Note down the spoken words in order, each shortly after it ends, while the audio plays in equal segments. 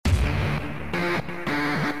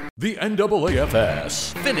The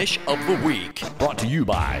NAAFS Finish of the Week, brought to you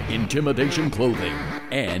by Intimidation Clothing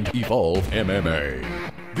and Evolve MMA.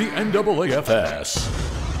 The NAAFS,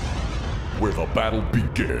 where the battle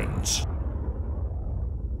begins.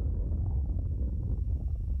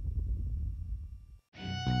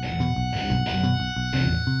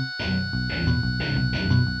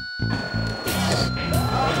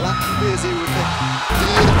 Busy with it.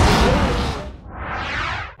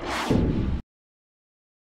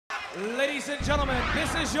 Ladies and gentlemen,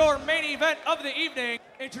 this is your main event of the evening.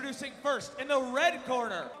 Introducing first in the red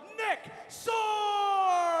corner, Nick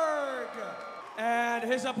Sorg. And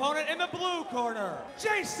his opponent in the blue corner,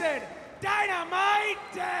 Jason Dynamite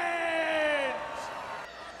Dent.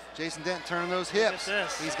 Jason Dent turning those hips. Look at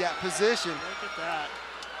this. He's got position. Look at that.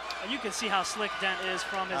 You can see how slick Dent is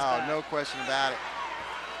from his Oh, back. no question about it.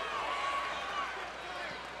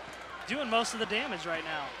 Doing most of the damage right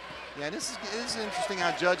now. Yeah, this is interesting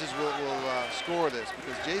how judges will score this,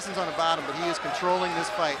 because Jason's on the bottom, but he is controlling this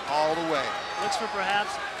fight all the way. Looks for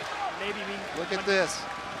perhaps maybe Look at this.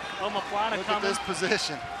 Omoplata Look coming. at this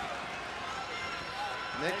position.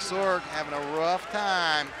 Nick Sorg having a rough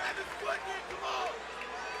time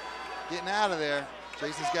getting out of there.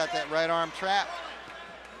 Jason's got that right arm trapped.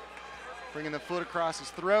 Bringing the foot across his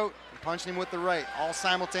throat and punching him with the right, all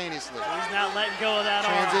simultaneously. He's not letting go of that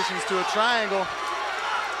arm. Transitions to a triangle.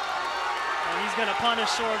 And he's going to punish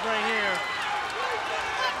Sorg right here.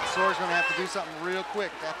 Sorg's going to have to do something real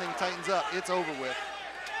quick. That thing tightens up. It's over with.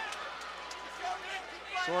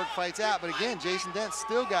 Sorg fights out, but again, Jason Dent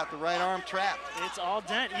still got the right arm trapped. It's all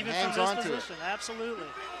Dent, even hangs from on this to it. position. Absolutely.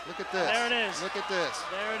 Look at this. There it is. Look at this.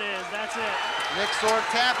 There it is. That's it. Nick Sorg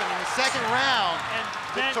tapping in the second round. And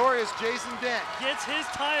Dent Victorious Jason Dent. gets his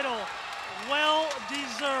title. Well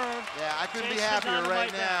deserved. Yeah, I couldn't be Jason happier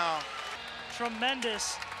right Dynamite Dent. now.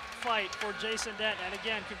 Tremendous fight for Jason Dent. And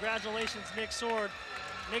again, congratulations, Nick Sorg.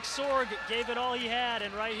 Nick Sorg gave it all he had,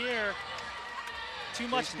 and right here, too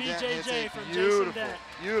much Jason Dent hits BJJ a from beautiful, Jason Dent.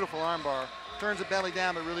 beautiful armbar. Turns the belly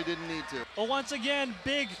down, but really didn't need to. Well, once again,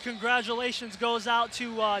 big congratulations goes out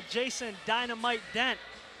to Jason Dynamite Dent.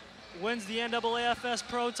 Wins the NAAFS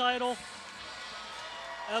Pro title.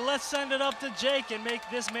 And let's send it up to Jake and make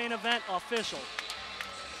this main event official.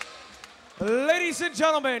 Ladies and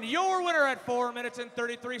gentlemen, your winner at 4 minutes and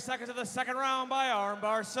 33 seconds of the second round by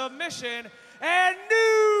armbar submission, and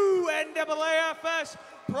new NAAFS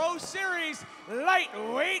Pro Series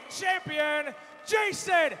lightweight champion,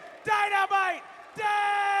 Jason Dynamite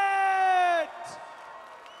Dent!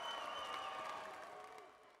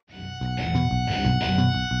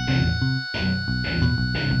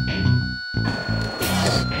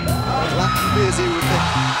 Busy with it.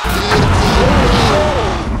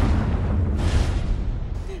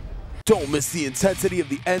 Don't miss the intensity of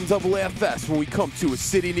the NAAFS when we come to a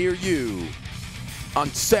city near you. On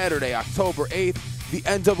Saturday, October 8th, the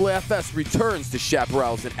NAAFS returns to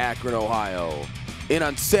Chaparrals in Akron, Ohio. And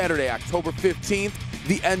on Saturday, October 15th,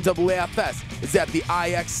 the NAAFS is at the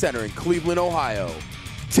IX Center in Cleveland, Ohio.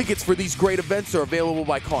 Tickets for these great events are available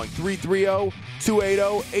by calling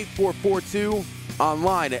 330-280-8442,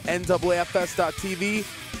 online at NAAFS.tv,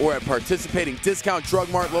 or at participating Discount Drug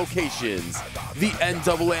Mart locations. The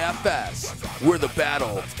NAAFS, where the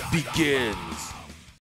battle begins.